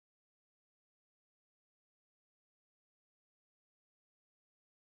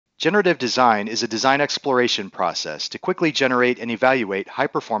Generative design is a design exploration process to quickly generate and evaluate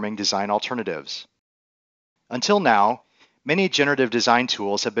high-performing design alternatives. Until now, many generative design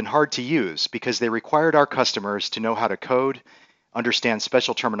tools have been hard to use because they required our customers to know how to code, understand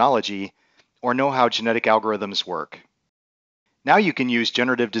special terminology, or know how genetic algorithms work. Now you can use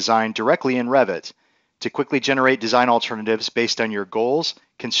generative design directly in Revit to quickly generate design alternatives based on your goals,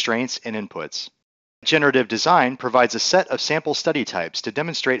 constraints, and inputs. Generative design provides a set of sample study types to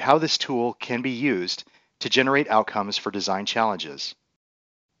demonstrate how this tool can be used to generate outcomes for design challenges.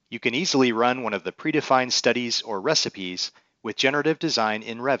 You can easily run one of the predefined studies or recipes with generative design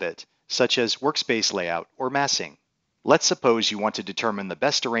in Revit, such as workspace layout or massing. Let's suppose you want to determine the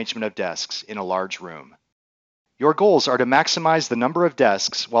best arrangement of desks in a large room. Your goals are to maximize the number of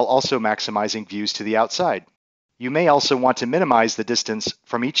desks while also maximizing views to the outside. You may also want to minimize the distance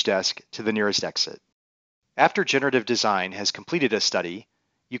from each desk to the nearest exit. After generative design has completed a study,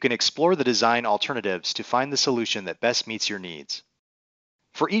 you can explore the design alternatives to find the solution that best meets your needs.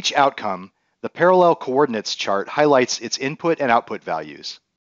 For each outcome, the parallel coordinates chart highlights its input and output values.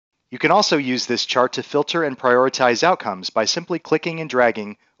 You can also use this chart to filter and prioritize outcomes by simply clicking and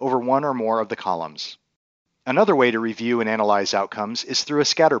dragging over one or more of the columns. Another way to review and analyze outcomes is through a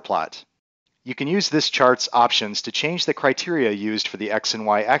scatter plot. You can use this chart's options to change the criteria used for the X and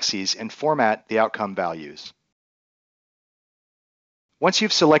Y axes and format the outcome values. Once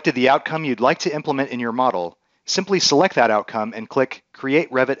you've selected the outcome you'd like to implement in your model, simply select that outcome and click Create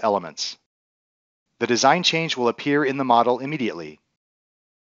Revit Elements. The design change will appear in the model immediately.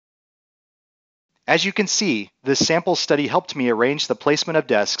 As you can see, this sample study helped me arrange the placement of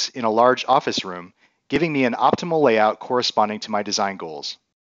desks in a large office room, giving me an optimal layout corresponding to my design goals.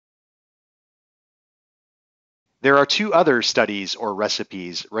 There are two other studies or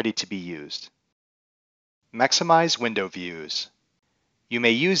recipes ready to be used. Maximize window views. You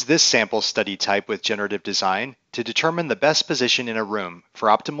may use this sample study type with generative design to determine the best position in a room for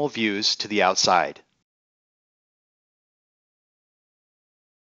optimal views to the outside.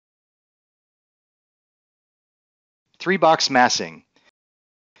 Three-box massing.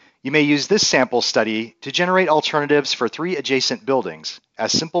 You may use this sample study to generate alternatives for three adjacent buildings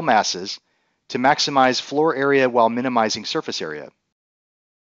as simple masses to maximize floor area while minimizing surface area.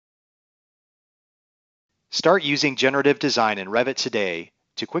 Start using generative design in Revit today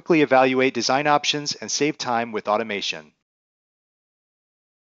to quickly evaluate design options and save time with automation.